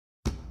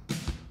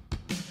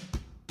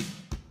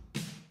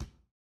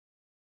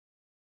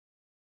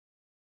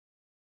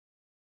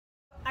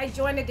I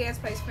joined the Dance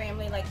Place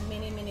family like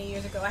many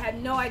years ago. I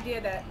had no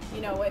idea that, you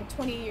know, when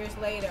 20 years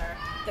later,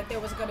 that there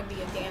was going to be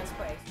a dance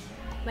place.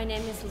 My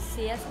name is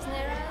Lucia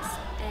Cisneros,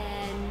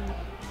 and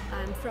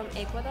I'm from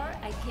Ecuador.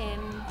 I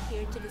came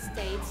here to the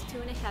States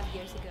 2.5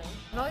 years ago.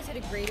 I've always had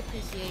a great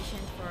appreciation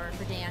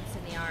for dance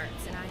and the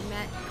arts, and I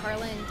met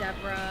Carla and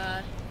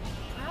Deborah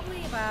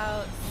probably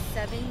about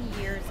 7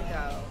 years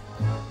ago.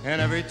 And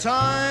every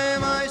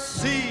time I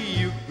see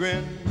you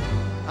grin,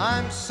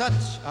 I'm such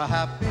a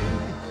happy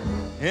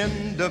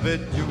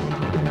individual.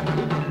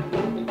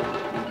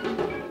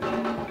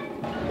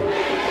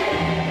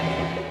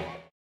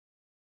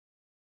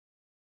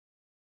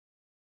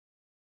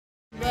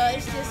 Well,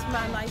 it's just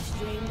my life's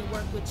dream to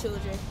work with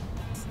children.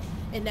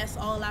 And that's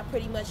all I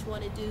pretty much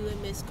want to do.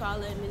 And Miss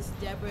Carla and Miss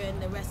Deborah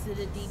and the rest of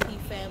the DP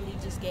family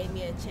just gave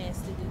me a chance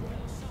to do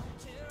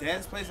that.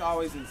 Dance Place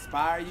always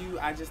inspire you.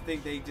 I just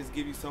think they just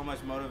give you so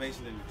much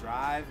motivation and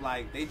drive.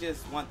 Like, they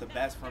just want the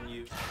best from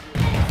you.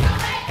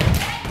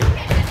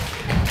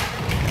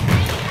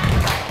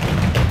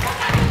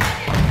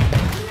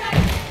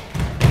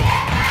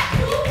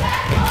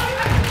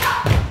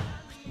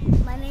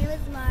 My name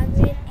is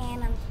Margaret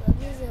and I'm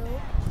 12 years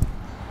old.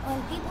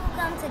 When people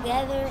come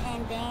together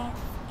and dance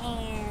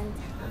and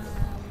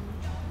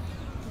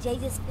they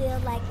just feel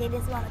like they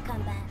just want to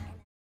come back.